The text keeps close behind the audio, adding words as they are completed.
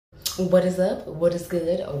What is up? What is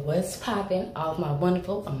good? What's popping? All of my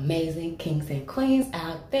wonderful, amazing kings and queens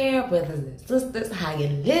out there, brothers and sisters, how you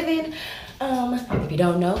living? If you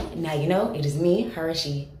don't know, now you know. It is me, her,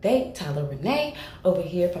 she, they, Tyler Renee, over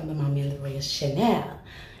here from the Mommy and the Royal Chanel.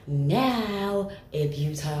 Now, if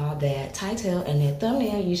you saw that title and that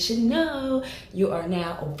thumbnail, you should know you are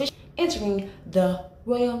now officially entering the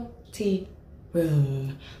royalty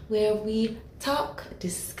room, where we talk,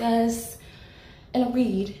 discuss, and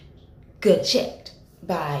read good shit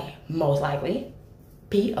by most likely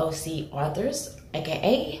POC authors,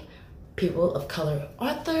 aka people of color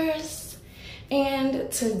authors.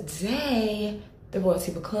 And today, the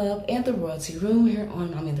Royalty Book Club and the Royalty Room here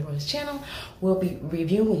on Mommy and the Royals channel will be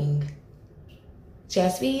reviewing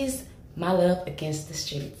Jazz B's My Love Against the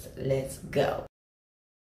Streets. Let's go.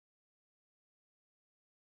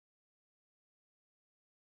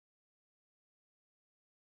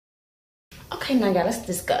 Okay, now y'all, let's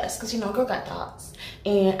discuss, because you know, girl got thoughts.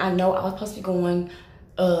 And I know I was supposed to be going,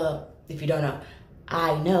 if you don't know,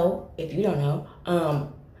 I know, if you don't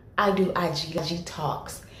know, I do IG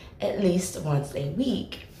talks at least once a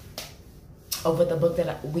week over the book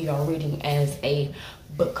that we are reading as a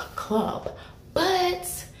book club.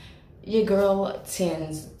 But your girl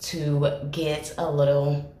tends to get a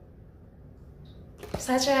little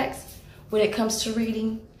sidetracked when it comes to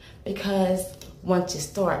reading, because once you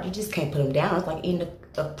start, you just can't put them down. It's like eating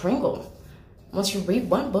a Pringle. Once you read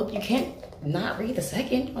one book, you can't not read the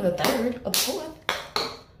second or the third or the fourth.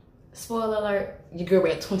 Spoiler alert, your girl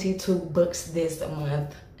read 22 books this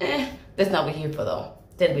month. That's not what we're here for though.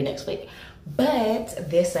 That'll be next week. But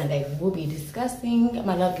this Sunday, we'll be discussing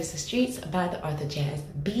My Love Against the Streets by the author Jazz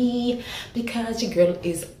B, because your girl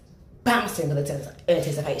is bouncing with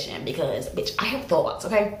anticipation, because, bitch, I have thoughts,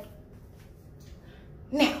 okay?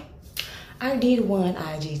 Now, I did one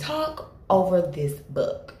IG talk over this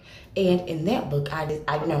book. And in that book, I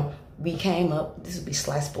know we came up, this will be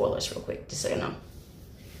slight spoilers real quick, just so you know.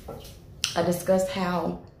 I discussed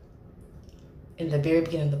how in the very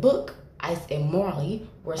beginning of the book, Ice and Marley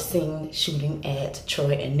were seen shooting at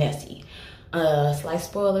Troy and Nessie. Slight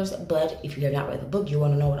spoilers, but if you have not read the book, you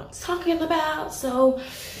want to know what I'm talking about. So,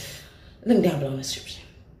 link down below in the description,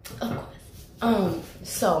 of course.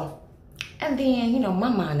 And then, you know, my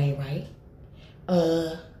mind ain't right.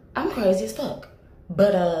 I'm crazy as fuck.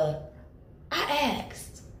 But I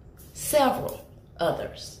asked several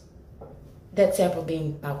others, that several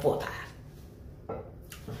being about 4 or 5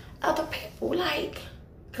 other people, like,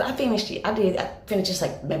 cause I finished it. I finished just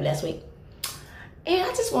like maybe last week. And I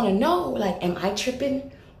just want to know, like, am I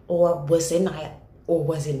tripping, or was it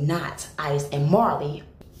not Ice and Marley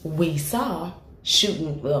we saw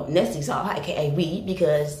shooting? Well, Nessie saw, aka we,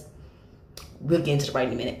 because we'll get into the right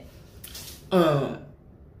in a minute.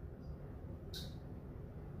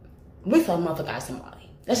 We saw motherfucker Ice and Marley.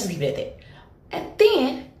 Let's just keep it at that. And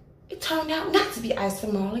then it turned out not to be Ice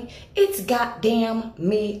and Marley. It's goddamn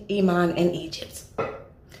me, Iman, and Egypt.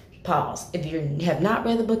 Pause. If you have not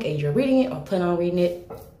read the book and you're reading it or plan on reading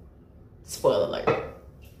it, spoiler alert.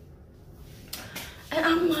 And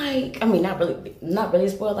I'm like, I mean, not really a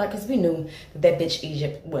spoiler alert, because we knew that bitch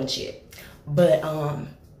Egypt wasn't shit. But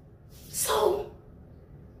so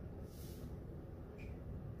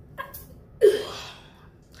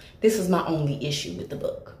this was my only issue with the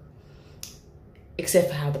book, except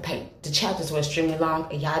for how the chapters were extremely long,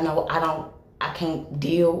 and y'all know I can't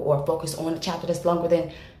deal or focus on a chapter that's longer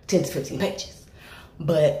than 10 to 15 pages.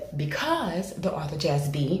 But because the author Jazz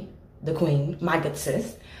B, the queen, my good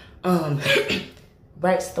sis,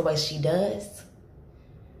 writes the way she does,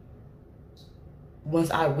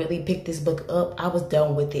 once I really picked this book up, I was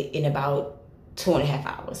done with it in about 2.5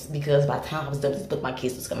 hours, because by the time I was done with this book, my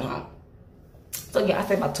kids was coming home. So yeah, I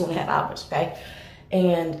say about 2.5 hours, okay?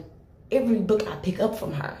 And every book I pick up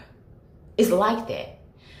from her is like that.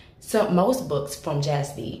 So most books from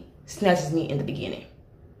Jazz B snatches me in the beginning.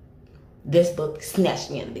 This book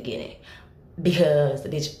snatched me in the beginning, because,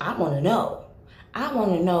 bitch, I want to know. I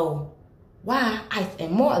want to know why Ice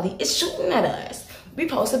and Marley is shooting at us. We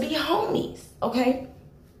supposed to be homies, okay?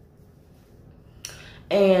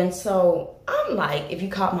 And so I'm like, if you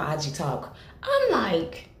caught my IG talk, I'm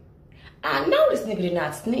like, I know this nigga did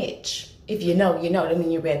not snitch. If you know, you know. That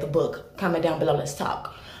mean you read the book. Comment down below, let's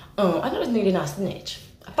talk. I know this nigga did not snitch.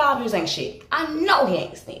 5 years ain't shit. I know he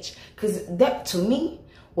ain't snitch. Because that, to me,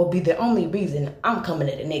 will be the only reason I'm coming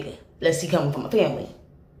at a nigga. Unless he coming from a family.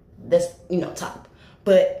 That's, you know, top.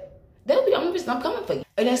 But that'll be the only reason I'm coming for you.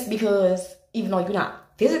 And that's because, even though you're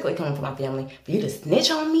not physically coming from my family, for you to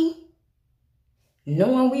snitch on me,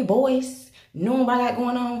 knowing we boys, knowing what I got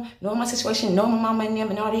going on, knowing my situation, knowing my mama and them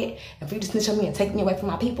and all that, and for you to snitch on me and take me away from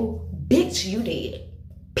my people, bitch, you did.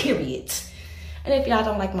 Period. And if y'all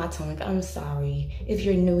don't like my tongue, I'm sorry. If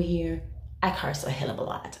you're new here, I curse a hell of a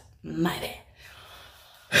lot. My bad.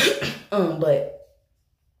 But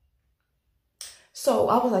so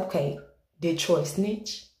I was like, okay, did Troy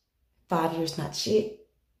snitch? 5 years, not shit.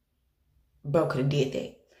 Bro could have did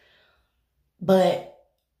that. But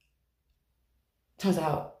turns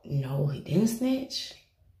out, no, he didn't snitch.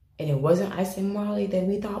 And it wasn't Ice and Marley that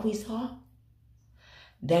we thought we saw.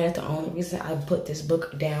 That is the only reason I put this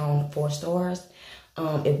book down 4 stars.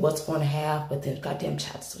 It was 4.5, but the goddamn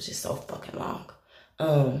chapters was just so fucking long.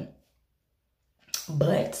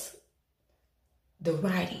 But the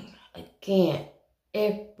writing, again,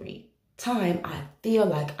 every time I feel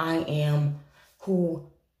like I am who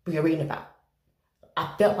we're reading about.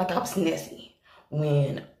 I felt like I was Nessie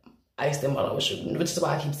when Ice and Marley was shooting, which is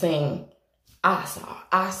why I keep saying I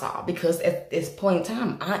saw, because at this point in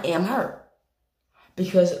time, I am her.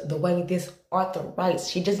 Because the way this author writes,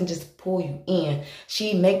 she doesn't just pull you in,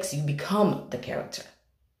 she makes you become the character.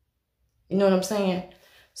 You know what I'm saying?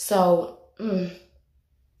 So,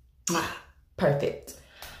 perfect.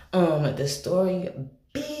 The story,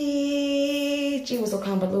 bitch, it was so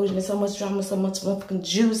convoluted and so much drama, so much motherfucking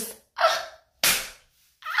juice.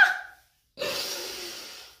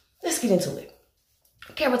 Let's get into it.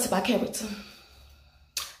 Character by character.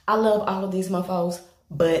 I love all of these motherfuckers,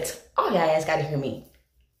 but all y'all ass gotta hear me.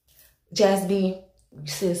 Jazz B,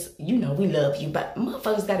 sis, you know we love you, but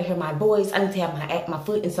motherfuckers gotta hear my voice. I need to have my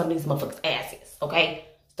foot in some of these motherfuckers' asses, okay?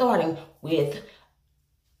 Starting with,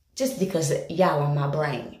 just because y'all on my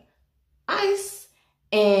brain, Ice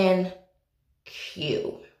and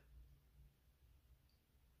Q.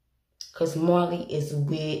 Because Marley is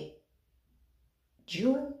with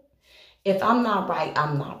you. If I'm not right,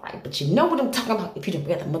 I'm not right. But you know what I'm talking about if you didn't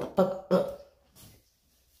read the motherfucker up.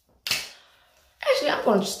 Actually, I'm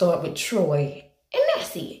going to start with Troy and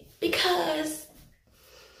Nessie. Because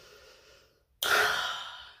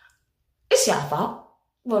it's y'all fault.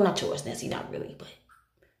 Well, not yours, Nessie, not really. But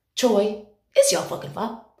Troy, it's your fucking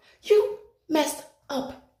fault. You messed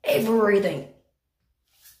up everything.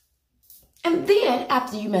 And then,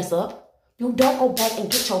 after you mess up, you don't go back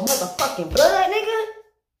and get your motherfucking blood, nigga.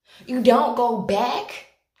 You don't go back.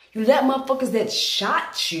 You let motherfuckers that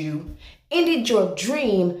shot you, ended your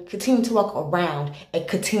dream, continue to walk around and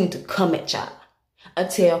continue to come at y'all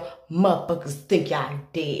until motherfuckers think y'all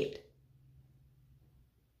dead.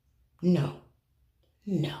 No.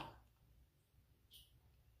 No.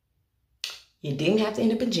 You didn't have to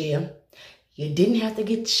end up in jail. You didn't have to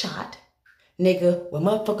get shot. Nigga, when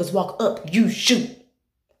motherfuckers walk up, you shoot.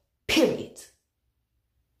 Period.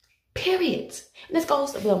 Period. And this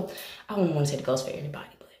goes, well, I don't want to say it goes for everybody,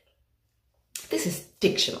 but this is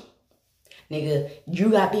fictional. Nigga, you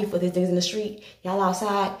got beef with these niggas in the street. Y'all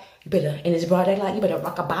outside, you better, and it's broad daylight, you better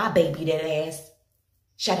rock a bye baby that ass.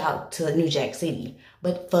 Shout out to New Jack City.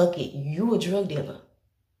 But fuck it, you a drug dealer.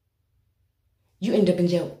 You end up in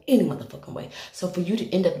jail any motherfucking way. So for you to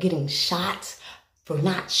end up getting shot for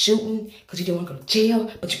not shooting because you didn't want to go to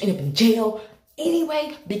jail, but you end up in jail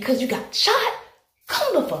anyway because you got shot,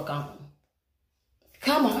 come the fuck on.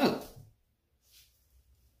 Come on.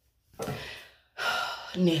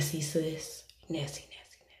 Nessie, sis. Nessie.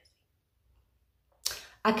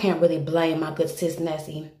 I can't really blame my good sis,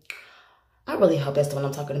 Nessie. I really hope that's the one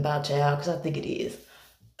I'm talking about, child, because I think it is.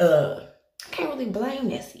 I can't really blame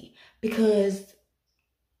Nessie because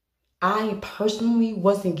I personally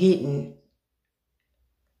wasn't getting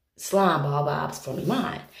slime ball vibes from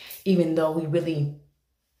Iman, even though we really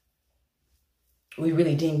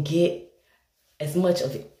didn't get as much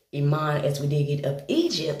of Iman as we did get of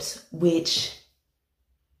Egypt's, which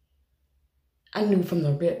I knew from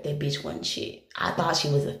the rip that bitch wasn't shit. I thought she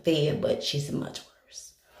was a fed, but she's much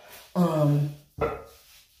worse.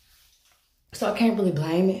 So I can't really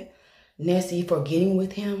blame Nessie for getting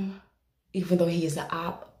with him, even though he is an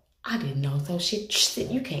op. I didn't know, so shit,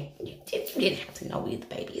 you didn't have to know either,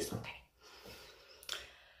 baby. It's okay.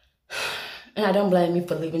 And I don't blame you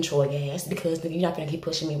for leaving Troy ass, because you're not gonna keep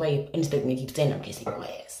pushing me away and expect me to keep standing there kissing your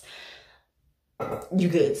ass. You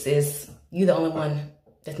good, sis. You the only one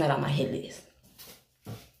that's not on my hit list.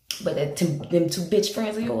 But them two bitch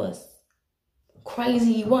friends of yours,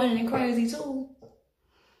 crazy one and crazy two.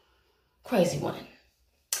 Crazy one.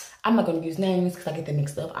 I'm not gonna use names because I get them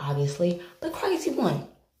mixed up, obviously. But crazy one.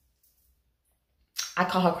 I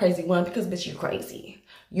call her crazy one because, bitch, you're crazy.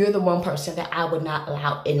 You're the one person that I would not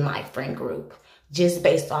allow in my friend group just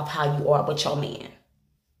based off how you are with your man.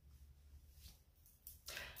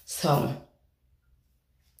 So,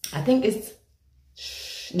 I think it's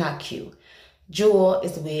not Q. Jewel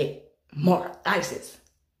is with Isis.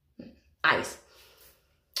 Ice.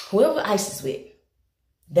 Whoever Ice is with,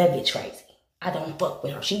 that bitch crazy. I don't fuck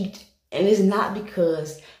with her. And it's not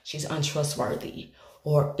because she's untrustworthy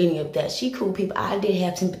or any of that. She cool people. I did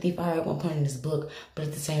have sympathy for her at one point in this book, but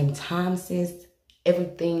at the same time, sis,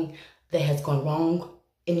 everything that has gone wrong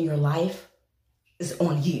in your life is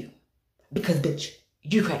on you. Because, bitch,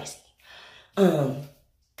 you crazy.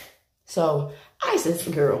 So, Isis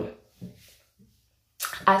girl.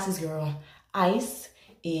 Ice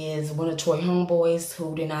is one of Troy homeboys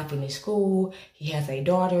who did not finish school. He has a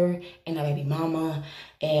daughter and a baby mama,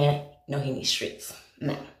 and he needs streets.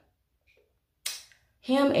 Now,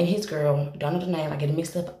 him and his girl, don't know the name, I get it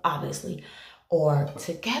mixed up, obviously, are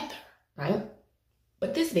together, right?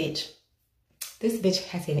 But this bitch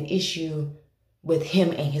has an issue with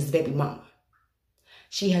him and his baby mama.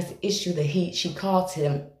 She has the issue that she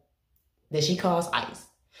calls Ice.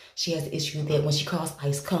 She has the issue that when she calls,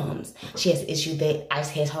 Ice comes. She has the issue that Ice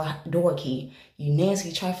has her door key. You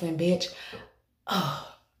nasty, trifling bitch. Oh.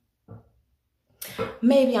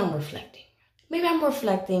 Maybe I'm reflecting.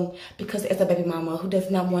 Because as a baby mama who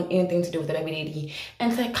does not want anything to do with the baby daddy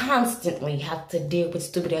and to constantly have to deal with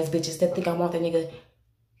stupid ass bitches that think I want the nigga.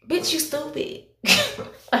 Bitch, you stupid.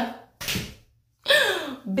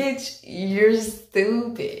 Bitch, you're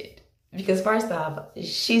stupid. Because first off,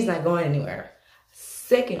 she's not going anywhere.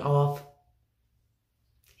 Second off,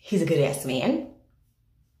 he's a good ass man.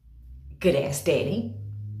 Good ass daddy.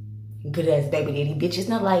 Good ass baby daddy. Bitch, it's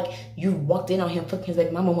not like you walked in on him fucking his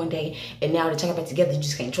baby mama one day and now to check back together, you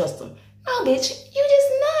just can't trust him. No, bitch, you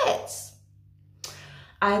just nuts.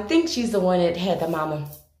 I think she's the one that had the mama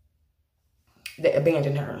that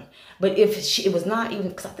abandoned her. But if it was not even,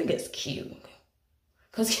 because I think it's Q.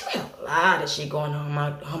 Because Q had a lot of shit going on.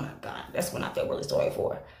 Oh my God. That's when I felt really sorry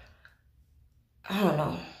for her. I don't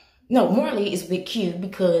know. No, Marley is with Q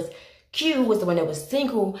because Q was the one that was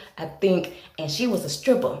single, I think, and she was a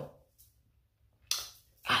stripper.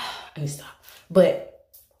 Let me stop. But,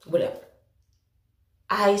 whatever.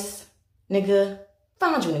 Ice, nigga,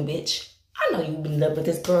 found you in a bitch. I know you've been in love with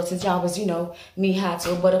this girl since y'all was, knee high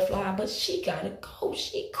to a butterfly, but she gotta go.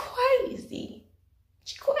 She crazy.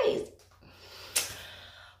 She crazy.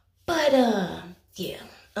 But, yeah.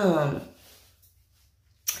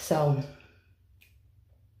 So,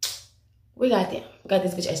 we got them. We got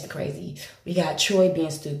this bitch actually crazy. We got Troy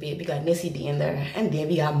being stupid. We got Nessie being there. And then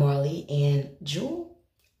we got Marley and Jewel.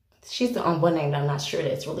 She's the one name that I'm not sure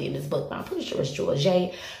that's really in this book, but I'm pretty sure it's Jewel.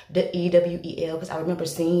 J-E-W-E-L, because I remember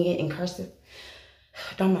seeing it in cursive.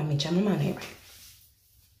 Don't mind me, checking my name right.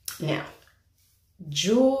 Now,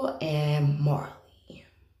 Jewel and Marley.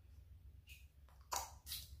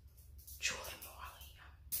 Jewel and Marley.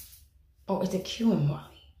 Or is it Q and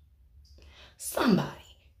Marley? Somebody.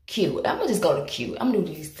 Q. I'm going to just go to Q. I'm going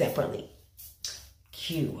to do these separately.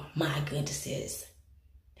 Q. My goodness, sis.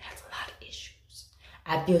 That's a lot of issues.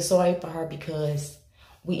 I feel sorry for her because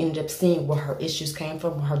we ended up seeing where her issues came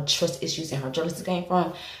from, where her trust issues and her jealousy came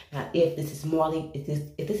from. Now, if this is Marley, if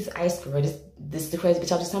this is Ice Girl, this is the crazy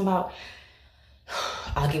bitch I was just talking about,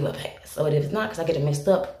 I'll give up pass. So if it's not, because I get it mixed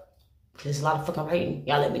up, because there's a lot of fucking writing,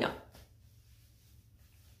 y'all let me know.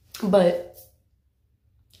 But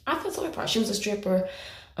I feel sorry for her. She was a stripper.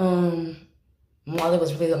 Marley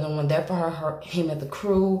was really the only one there for her, him and the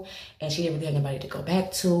crew, and she didn't really have nobody to go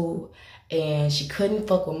back to, and she couldn't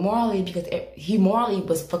fuck with Marley because Marley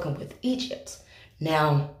was fucking with Egypt.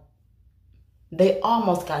 Now, they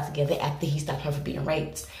almost got together after he stopped her from being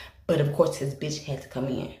raped, but of course his bitch had to come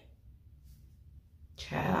in.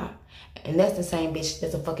 Child. And that's the same bitch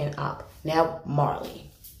that's a fucking op. Now, Marley.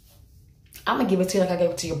 I'm gonna give it to you like I gave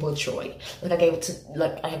it to your boy Troy. Like I gave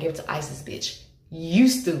it to Isis bitch. You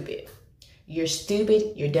stupid. You're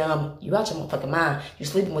stupid. You're dumb. You out your motherfucking mind. You're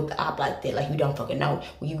sleeping with the op like that, like you don't fucking know.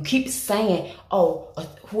 When you keep saying, oh,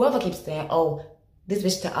 whoever keeps saying, oh, this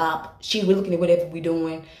bitch the op, she really looking at whatever we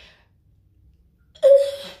doing.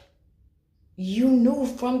 You knew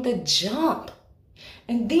from the jump.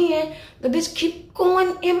 And then the bitch keep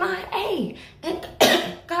going MIA and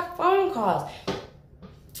got phone calls.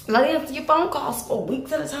 Not answer your phone calls for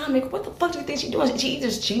weeks at a time. Nigga, what the fuck do you think she doing? She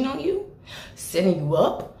either cheating on you, setting you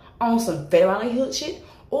up on some federally hood shit,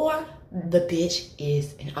 or the bitch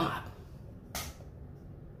is an op.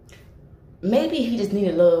 Maybe he just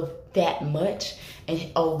needed love that much,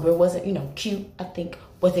 and old girl wasn't, cute. I think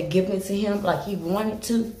wasn't giving it to him like he wanted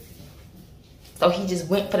to. So he just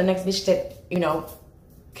went for the next bitch that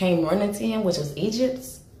came running to him, which was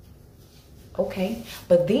Egypt's. Okay,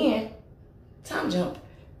 but then time jump.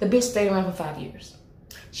 The bitch stayed around for 5 years.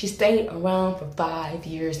 She stayed around for 5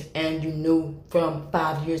 years, and you knew from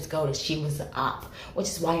 5 years ago that she was an op, which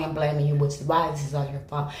is why I'm blaming you, which is why this is all your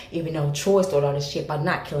fault. Even though Troy started all this shit by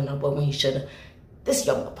not killing her boy when he should have. This is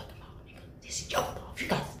your motherfucking fault, nigga. This is your fault. You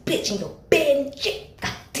got this bitch in your bed and shit.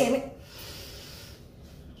 God damn it.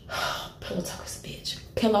 Pillow talk is a bitch.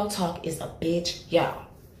 Pillow talk is a bitch, y'all.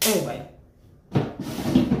 Anyway,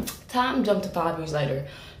 time jumped to 5 years later.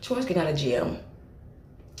 Troy's getting out of jail.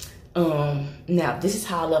 Now this is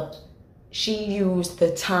how she used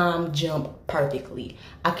the time jump perfectly.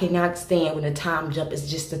 I cannot stand when the time jump is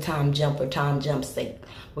just a time jump for time jump's sake.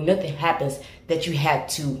 When nothing happens that you had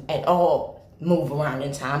to at all move around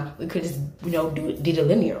in time, we could just, did it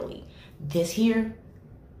linearly. This here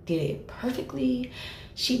did it perfectly.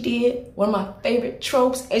 She did one of my favorite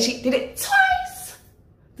tropes, and she did it twice.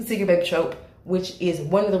 The secret baby trope, which is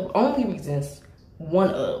one of the only reasons,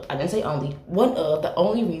 I didn't say only, one of the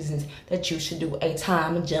only reasons that you should do a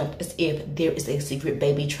time jump is if there is a secret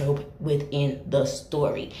baby trope within the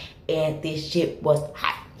story. And this shit was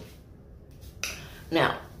hot.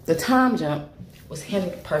 Now, the time jump was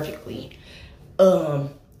handled perfectly.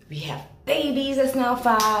 We have babies that's now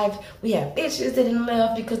 5. We have bitches that didn't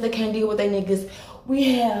left because they can't deal with their niggas.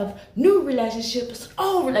 We have new relationships,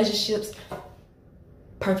 old relationships.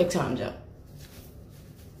 Perfect time jump.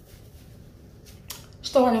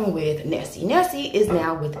 Starting with Nessie. Nessie is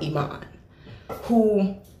now with Iman,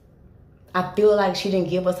 who I feel like she didn't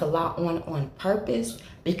give us a lot on purpose,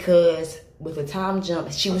 because with the time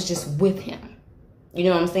jump, she was just with him. You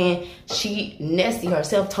know what I'm saying? Nessie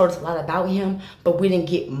herself told us a lot about him, but we didn't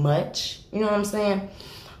get much. You know what I'm saying?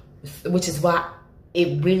 Which is why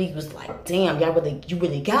it really was like, damn, you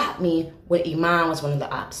really got me when Iman was one of the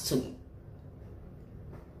ops too.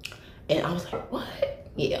 And I was like, what?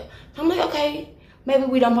 Yeah. I'm like, okay, maybe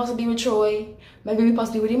we don't supposed to be with Troy. Maybe we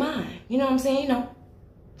supposed to be with Iman. You know what I'm saying?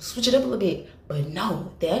 Switch it up a little bit. But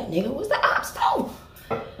no, that nigga was the ops too.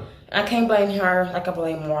 I can't blame her like I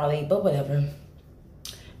blame Marley, but whatever.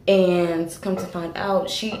 And come to find out,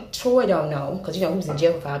 Troy don't know, because he was in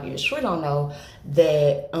jail for 5 years. Troy don't know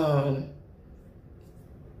that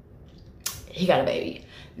he got a baby.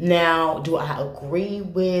 Now, do I agree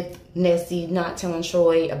with Nessie not telling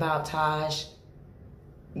Troy about Taj?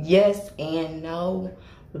 Yes and no.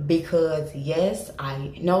 Because yes,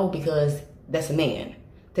 I know, because that's a man.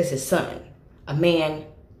 That's his son. A man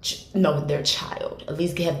know their child. At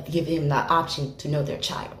least give him the option to know their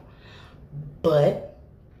child. But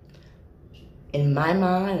in my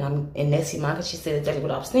mind, and I'm in Nessie's mind, because she said exactly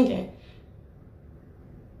what I was thinking,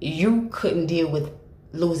 you couldn't deal with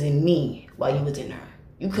losing me while you was in there.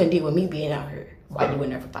 You couldn't deal with me being out here while you were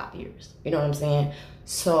in there for 5 years. You know what I'm saying?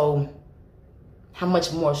 So how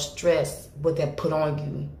much more stress would that put on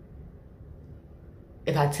you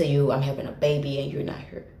if I tell you I'm having a baby and you're not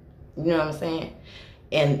here? You know what I'm saying?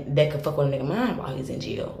 And that could fuck with a nigga mind while he's in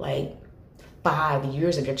jail. Like, 5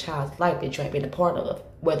 years of your child's life that you ain't been a part of.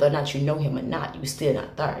 Whether or not you know him or not, you still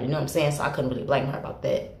not there. You know what I'm saying? So I couldn't really blame her about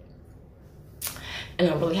that. And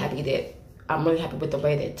I'm really happy with the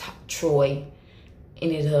way that Troy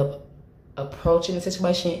ended up approaching the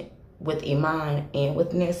situation with Iman and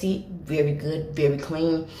with Nessie. Very good, very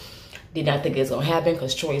clean. Did not think it was gonna happen,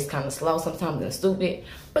 because Troy is kind of slow sometimes and stupid.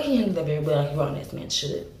 But he handled that very well, like a grown-ass man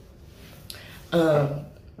should.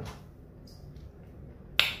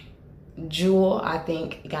 Jewel, I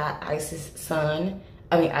think, got Ice's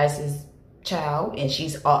child, and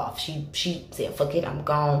she's off. She said, fuck it, I'm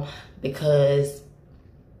gone, because,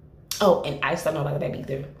 oh, and Ice don't know about the baby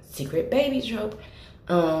either. Secret baby trope.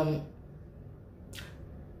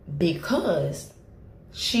 Because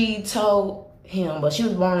she told him, but she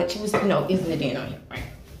was, isn't it in on him, right?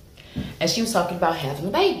 And she was talking about having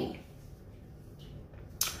a baby.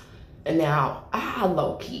 And now, I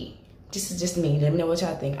low-key, this is just me, let me know what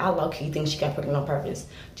y'all think. I low-key think she got pregnant on purpose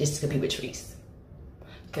just to compete with Treese.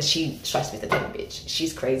 Because she strikes me as the type of bitch.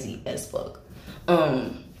 She's crazy as fuck.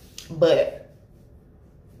 But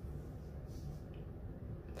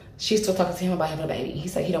she's still talking to him about having a baby.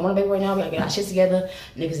 He's like, he don't want a baby right now. We gotta get our shit together.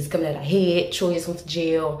 Niggas is coming out our head. Troy just went to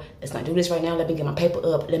jail. Let's not do this right now. Let me get my paper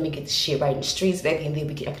up. Let me get this shit right in the streets, baby. And then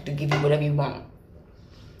I can give you whatever you want.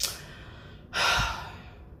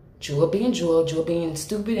 Jewel being Jewel being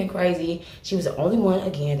stupid and crazy. She was the only one,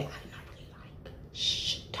 again, that I did not really like.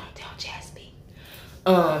 Shh, don't tell Jasmine.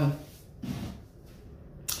 But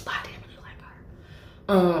I didn't really like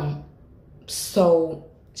her. So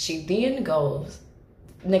she then goes,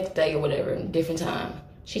 next day or whatever, different time,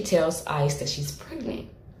 she tells Ice that she's pregnant.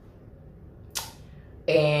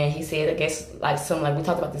 And he said, I guess, like something like, we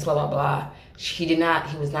talked about this, blah, blah, blah. He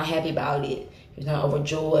was not happy about it. He was not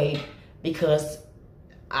overjoyed, because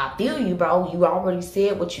I feel you, bro. You already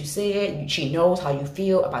said what you said. She knows how you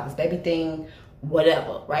feel about this baby thing,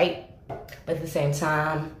 whatever, right? But at the same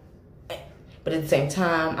time,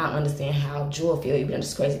 I understand how Jewel feels, even though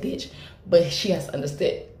this crazy bitch. But she has to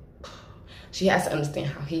understand. She has to understand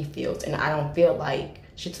how he feels, and I don't feel like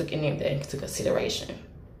she took any of that into consideration.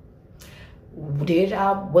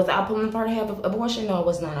 Was I pulling for her to have an abortion? No, I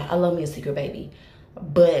was not. I love me a secret baby.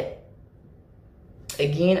 But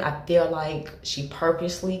again, I feel like she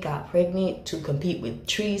purposely got pregnant to compete with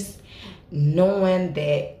Treese, knowing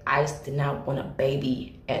that Ice did not want a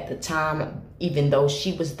baby at the time, even though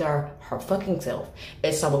she was there her fucking self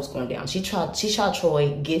as something was going down. She tried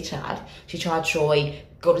Troy get shot. She tried Troy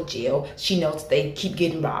go to jail. She knows they keep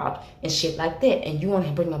getting robbed and shit like that. And you want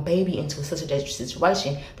to bring a baby into such a dangerous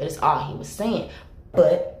situation. That is all he was saying.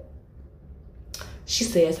 But she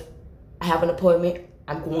says, I have an appointment.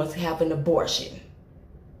 I'm going to have an abortion.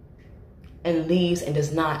 And leaves and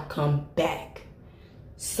does not come back.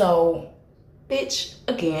 So, bitch,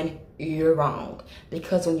 again, you're wrong.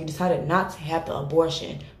 Because when you decided not to have the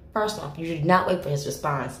abortion, first off, you did not wait for his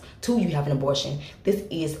response to you having an abortion. This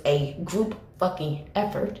is a group fucking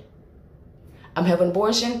effort. I'm having an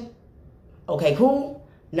abortion. Okay, cool.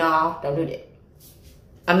 Nah, don't do that.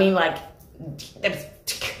 I mean, like, that was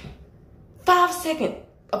 5 seconds.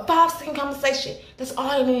 A 5-second conversation. That's all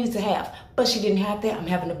I needed to have. But she didn't have that. I'm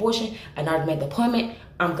having an abortion. I already made the appointment.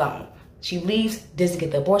 I'm gone. She leaves, doesn't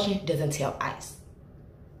get the abortion, doesn't tell Ice.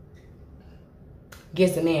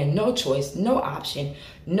 Gives the man no choice, no option,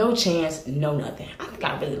 no chance, no nothing. I think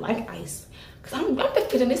I really like Ice. Because I'm been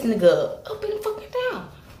fitting this nigga up and fucking down.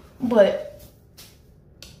 But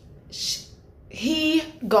he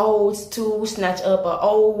goes to snatch up an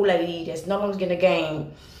old lady that's no longer in the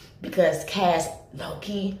game because Cass,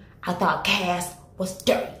 low-key, I thought Cass was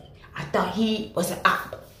dirty. I thought he was an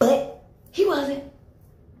op, but he wasn't.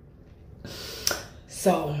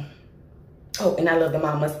 So, oh, and I love the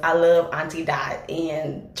mamas. I love Auntie Dot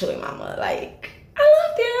and Chili Mama. Like, I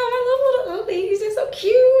love them. I love little uglies. They're so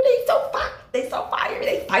cute. They so fire. They so fire.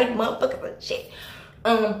 They fight motherfuckers and shit.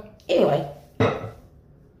 Anyway,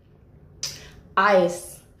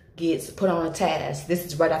 Ice gets put on a task. This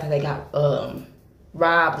is right after they got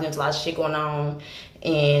robbed and there's a lot of shit going on.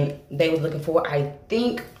 And they was looking for, I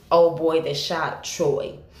think, old boy that shot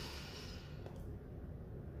Troy,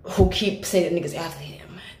 who keep sending niggas after him.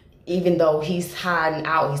 Even though he's hiding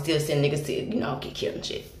out, he still sending niggas to, you know, get killed and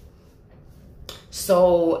shit.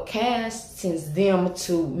 So Cass sends them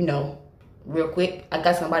to, you know, real quick, I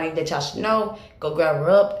got somebody that y'all should know. Go grab her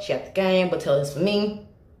up. She at the game, but tell this for me.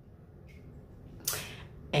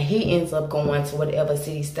 And he ends up going to whatever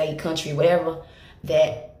city, state, country, whatever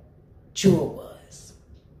that Jewel was.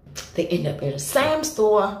 They end up in the same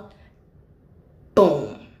store.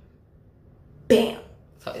 Boom. Bam.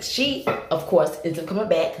 So she, of course, ends up coming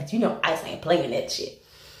back because, you know, Ice ain't playing that shit.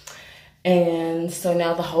 And so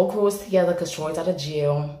now the whole crew is together because Troy's out of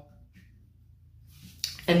jail.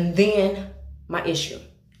 And then my issue,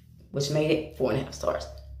 which made it 4.5 stars.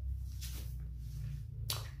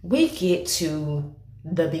 We get to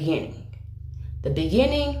the beginning. The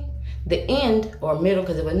beginning, the end, or middle,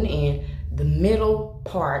 because it wasn't the end, the middle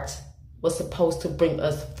part was supposed to bring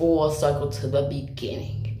us full circle to the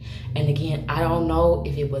beginning. And again, I don't know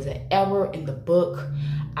if it was an error in the book.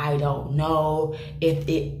 I don't know if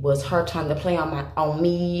it was her trying to play on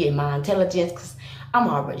me and my intelligence, because I'm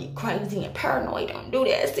already crazy and paranoid. Don't do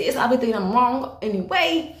that, sis. I be thinking I'm wrong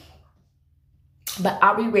anyway. But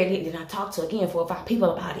I reread it, and then I talked to, again, 4 or 5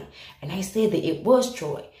 people about it. And they said that it was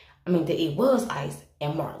Troy. That it was Ice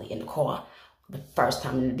and Marley in the car the first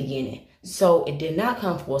time in the beginning. So it did not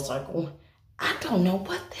come full circle. I don't know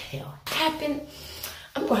what the hell happened.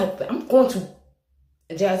 I'm going to,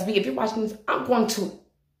 Jazz B, if you're watching this, I'm going to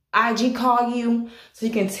IG call you so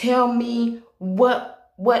you can tell me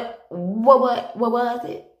what was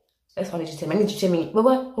it? That's all I need you to tell me. I need you to tell me,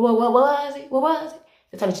 what was it?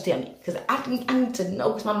 That's all I need you to tell me. Because I need to know,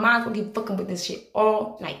 because my mind's going to keep fucking with this shit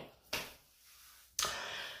all night.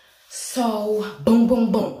 So, boom,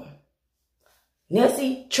 boom, boom.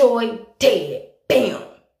 Nessie, Troy, dead. Bam.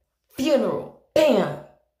 Funeral. Bam.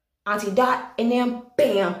 Auntie Dot and them,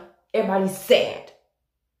 bam, everybody's sad.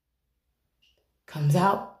 Comes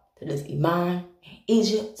out to this Iman in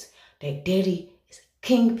Egypt. Their daddy is a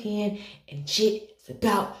kingpin and shit is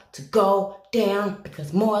about to go down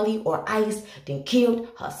because Marley or Ice then killed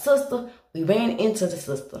her sister. We ran into the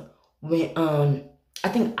sister. When I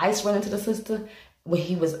think Ice ran into the sister when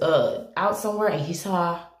he was out somewhere and he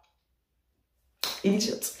saw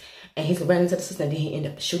Egypt. and he's running to the sister, and then he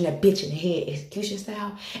ended up shooting that bitch in the head, execution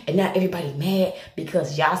style. And now everybody mad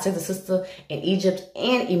because y'all sent the sister in Egypt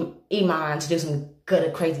and Iman to do some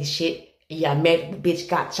gutter crazy shit, and y'all mad the bitch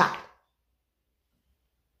got shot.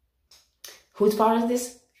 Whose fault is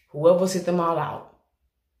this? Whoever sent them all out.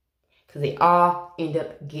 Because they all end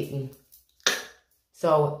up getting.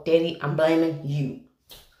 So, Daddy, I'm blaming you.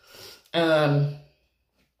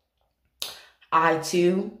 I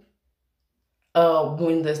too,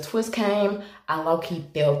 when the twist came, I low-key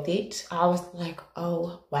felt it. I was like,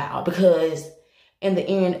 oh, wow. Because in the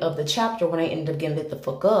end of the chapter, when they ended up getting lit the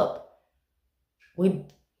fuck up,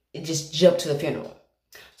 it just jumped to the funeral.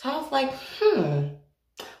 So I was like,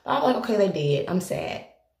 I was like, okay, they did. I'm sad.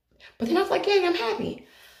 But then I was like, yeah, I'm happy.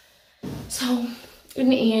 So in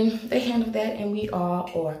the end, they handled that, and we all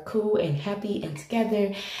are cool and happy and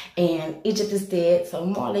together. And Egypt is dead, so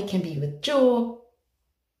Marley can be with Jewel.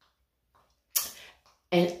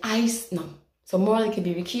 And Ice, no. So Marley can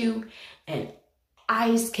be with Q, and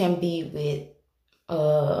Ice can be with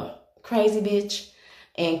Crazy Bitch.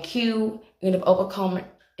 And Q ended up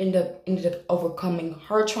overcoming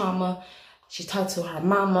her trauma. She talked to her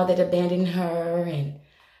mama that abandoned her, and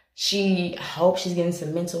she hopes she's getting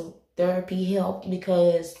some mental therapy help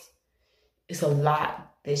because it's a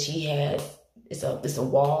lot that she has. It's a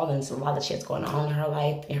wall, and it's a lot that she has going on in her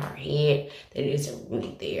life, in her head, that isn't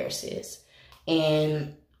really there, sis.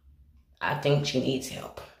 And I think she needs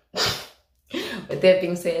help. With that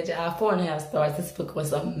being said, y'all, 4.5 stars. This book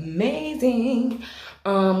was amazing.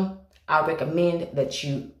 I recommend that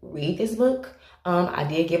you read this book. I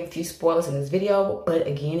did give a few spoilers in this video, but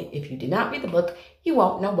again, if you did not read the book, you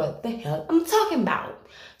won't know what the hell I'm talking about.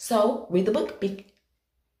 So read the book.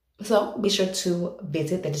 So be sure to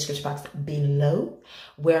visit the description box below,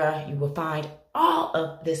 where you will find all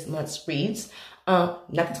of this month's reads. Not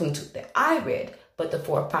the 22 that I read, but the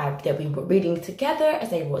 4 or 5 that we were reading together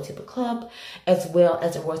as a Royalty Book Club, as well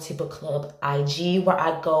as a Royalty Book Club IG, where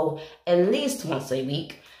I go at least once a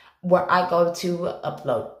week, where I go to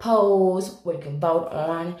upload polls where you can vote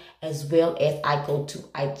on, as well as I go to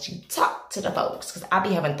IG talk to the folks, because I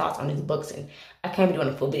be having thoughts on these books, and I can't be doing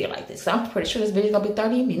a full video like this. So I'm pretty sure this video is gonna be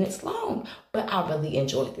 30 minutes long, but I really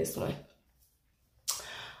enjoyed this one.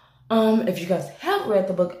 If you guys have read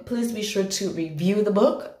the book, please be sure to review the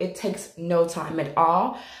book. It takes no time at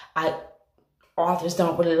all. Authors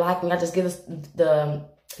don't really like me. I just give the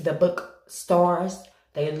book stars.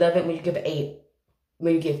 They love it when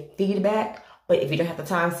you give feedback. But if you don't have the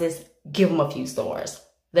time, sis, give them a few stars.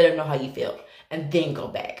 Let them know how you feel, and then go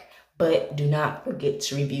back. But do not forget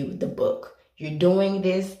to review the book. You're doing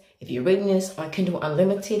this. If you're reading this on Kindle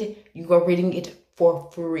Unlimited, you are reading it for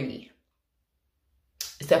free.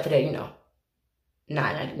 Except for that,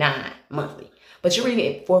 $9.99 monthly. But you're reading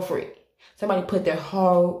it for free. Somebody put their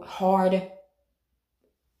hard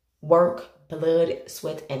work, blood,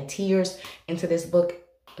 sweat, and tears into this book.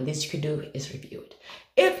 The least you can do is review it.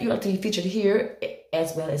 If you'd like to be featured here,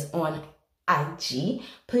 as well as on IG,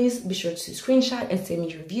 please be sure to screenshot and send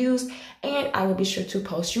me your reviews. And I will be sure to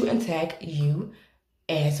post you and tag you,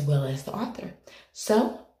 as well as the author.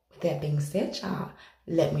 So, with that being said, y'all,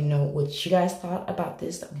 let me know what you guys thought about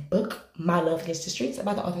this book, My Love Against the Streets,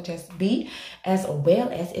 about the author Jess B, as well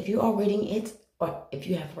as if you are reading it, or if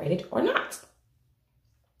you have read it or not.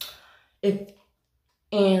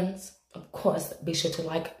 And of course, be sure to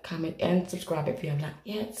like, comment, and subscribe if you have not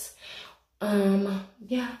yet.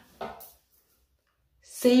 Yeah.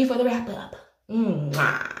 See you for the wrap up.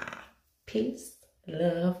 Peace,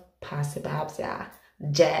 love, positive vibes, y'all.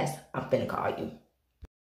 Jazz, I'm finna call you.